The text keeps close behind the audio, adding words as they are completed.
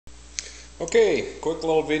Okay, quick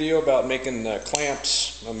little video about making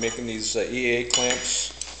clamps. I'm making these EA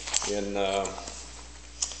clamps in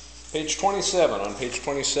page 27, on page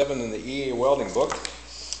 27 in the EA welding book.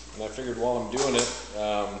 And I figured while I'm doing it,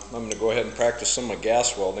 I'm going to go ahead and practice some of my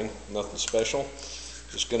gas welding, nothing special.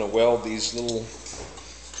 Just going to weld these little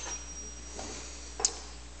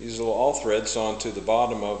all threads onto the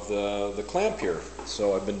bottom of the clamp here.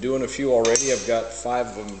 So I've been doing a few already. I've got 5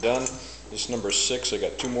 of them done. This is number 6. I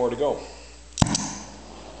got 2 more to go.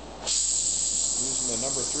 Using the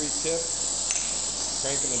number 3 tip,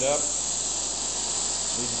 cranking it up.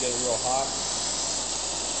 Need to get it real hot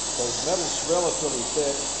because the metal's relatively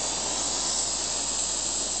thick.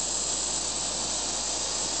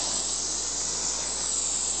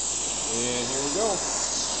 And here we go.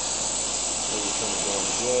 Maybe turn it down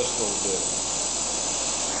just a little bit.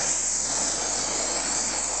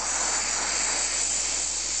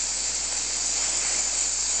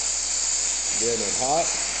 Getting it hot.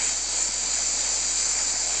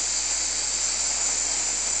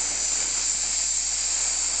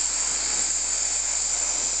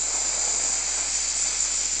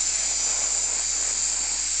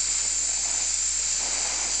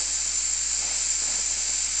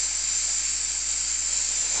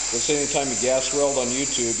 Because anytime you gas weld on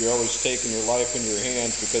YouTube, you're always taking your life in your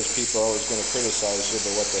hands because people are always going to criticize you,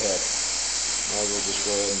 but what the heck. Might as well just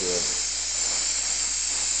go ahead and do it.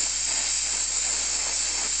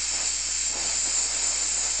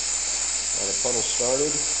 Got a puddle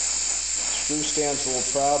started. Screw stand's a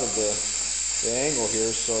little proud of the angle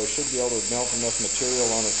here, so I should be able to melt enough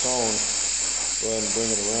material on its own. Go ahead and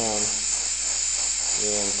bring it around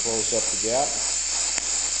and close up the gap.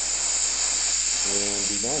 And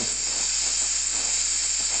be done.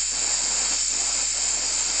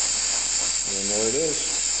 And there it is.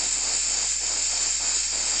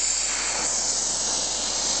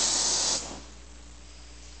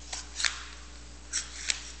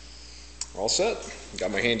 All set. Got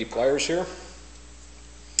my handy pliers here.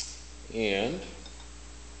 And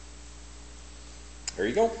there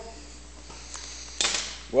you go.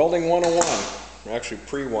 Welding 101. Actually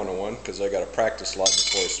pre-101 because I got to practice a lot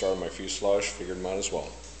before I start my fuselage. Figured might as well.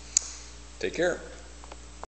 Take care.